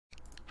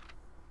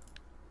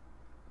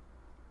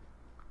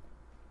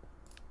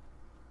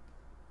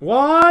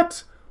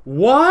What?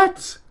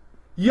 What?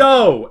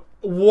 Yo,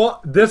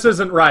 what? This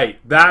isn't right.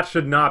 That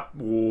should not...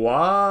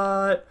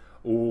 What?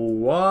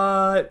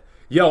 What?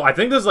 Yo, I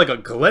think there's like a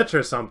glitch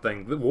or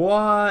something.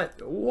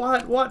 What?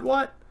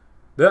 What?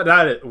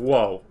 That is...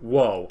 Whoa.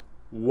 Whoa.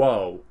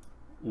 Whoa.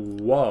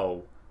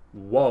 Whoa.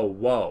 Whoa.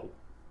 Whoa.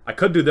 I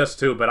could do this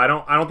too, but I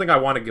don't think I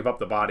want to give up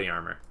the body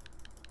armor.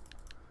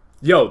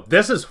 Yo,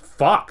 this is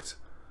fucked.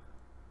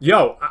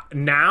 Yo,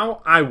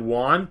 now I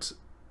want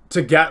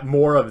to get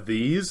more of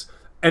these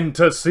and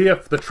to see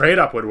if the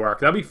trade-up would work.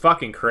 That'd be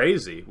fucking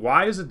crazy.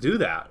 Why does it do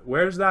that?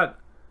 Where's that?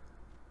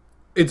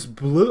 It's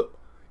blue.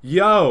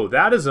 Yo,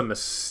 that is a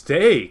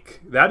mistake.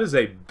 That is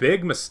a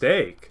big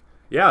mistake.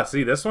 Yeah,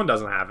 see, this one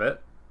doesn't have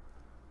it.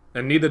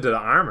 And neither do the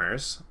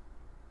armors.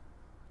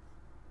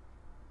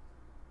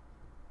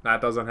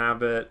 That doesn't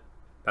have it.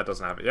 That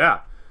doesn't have it.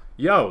 Yeah.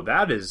 Yo,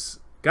 that is...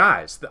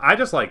 Guys, I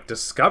just, like,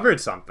 discovered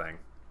something.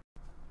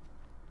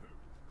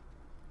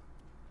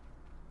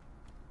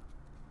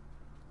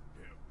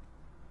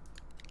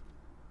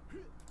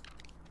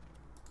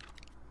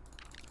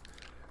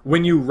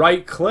 When you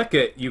right-click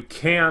it, you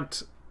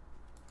can't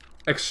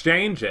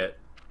exchange it.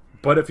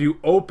 But if you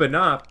open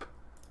up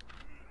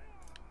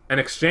an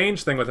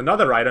exchange thing with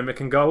another item, it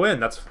can go in.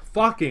 That's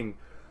fucking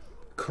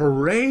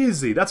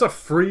crazy. That's a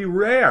free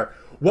rare.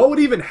 What would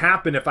even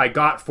happen if I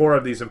got 4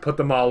 of these and put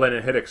them all in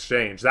and hit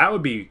exchange? That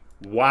would be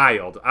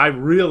wild. I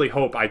really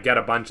hope I get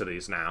a bunch of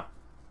these now.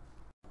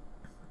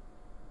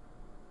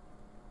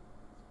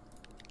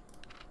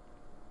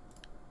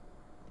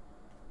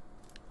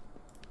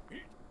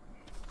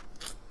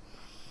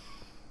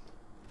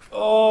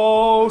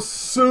 Oh,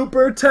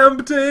 super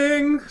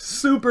tempting!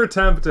 Super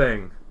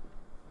tempting.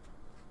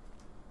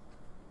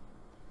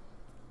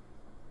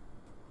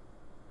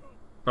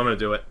 I'm gonna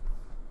do it.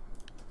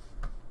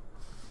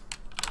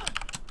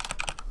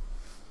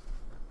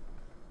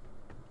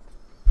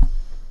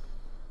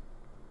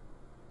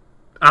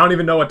 I don't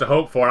even know what to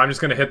hope for. I'm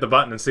just gonna hit the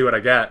button and see what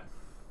I get.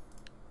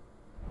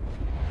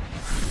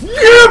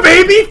 Yeah,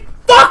 baby!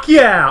 Fuck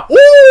yeah!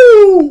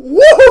 Ooh!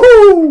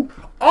 Woohoo!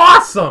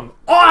 Awesome!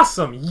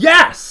 Awesome!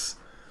 Yes!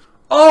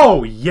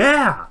 Oh,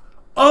 yeah!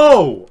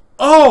 Oh!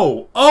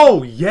 Oh!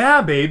 Oh,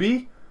 yeah,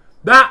 baby!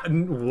 That...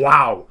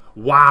 Wow!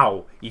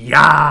 Wow!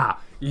 Yeah!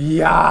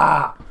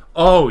 Yeah!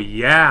 Oh,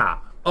 yeah!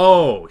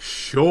 Oh,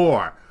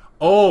 sure!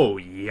 Oh,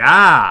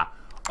 yeah!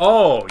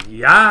 Oh,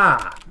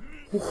 yeah!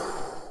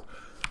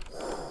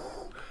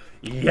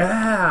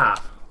 Yeah!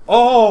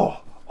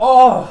 Oh!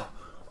 Oh!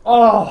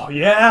 Oh,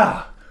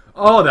 yeah!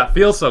 Oh, that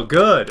feels so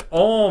good!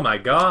 Oh my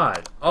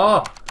god!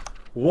 Oh!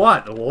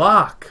 What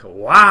luck!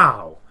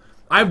 Wow!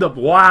 I have the...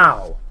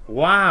 Wow!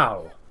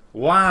 Wow!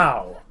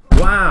 Wow!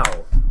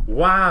 Wow!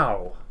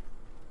 Wow!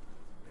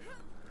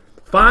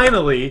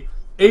 Finally,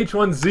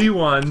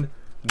 H1Z1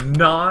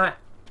 not...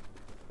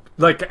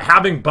 like,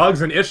 having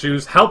bugs and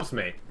issues helps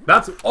me.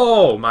 That's...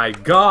 Oh my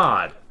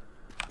god!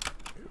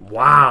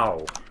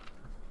 Wow!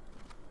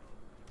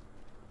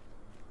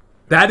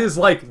 That is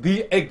like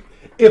the...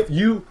 If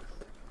you...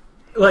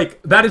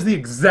 Like, that is the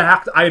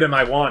exact item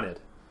I wanted.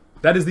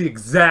 That is the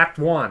exact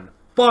one.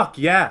 Fuck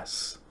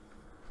yes.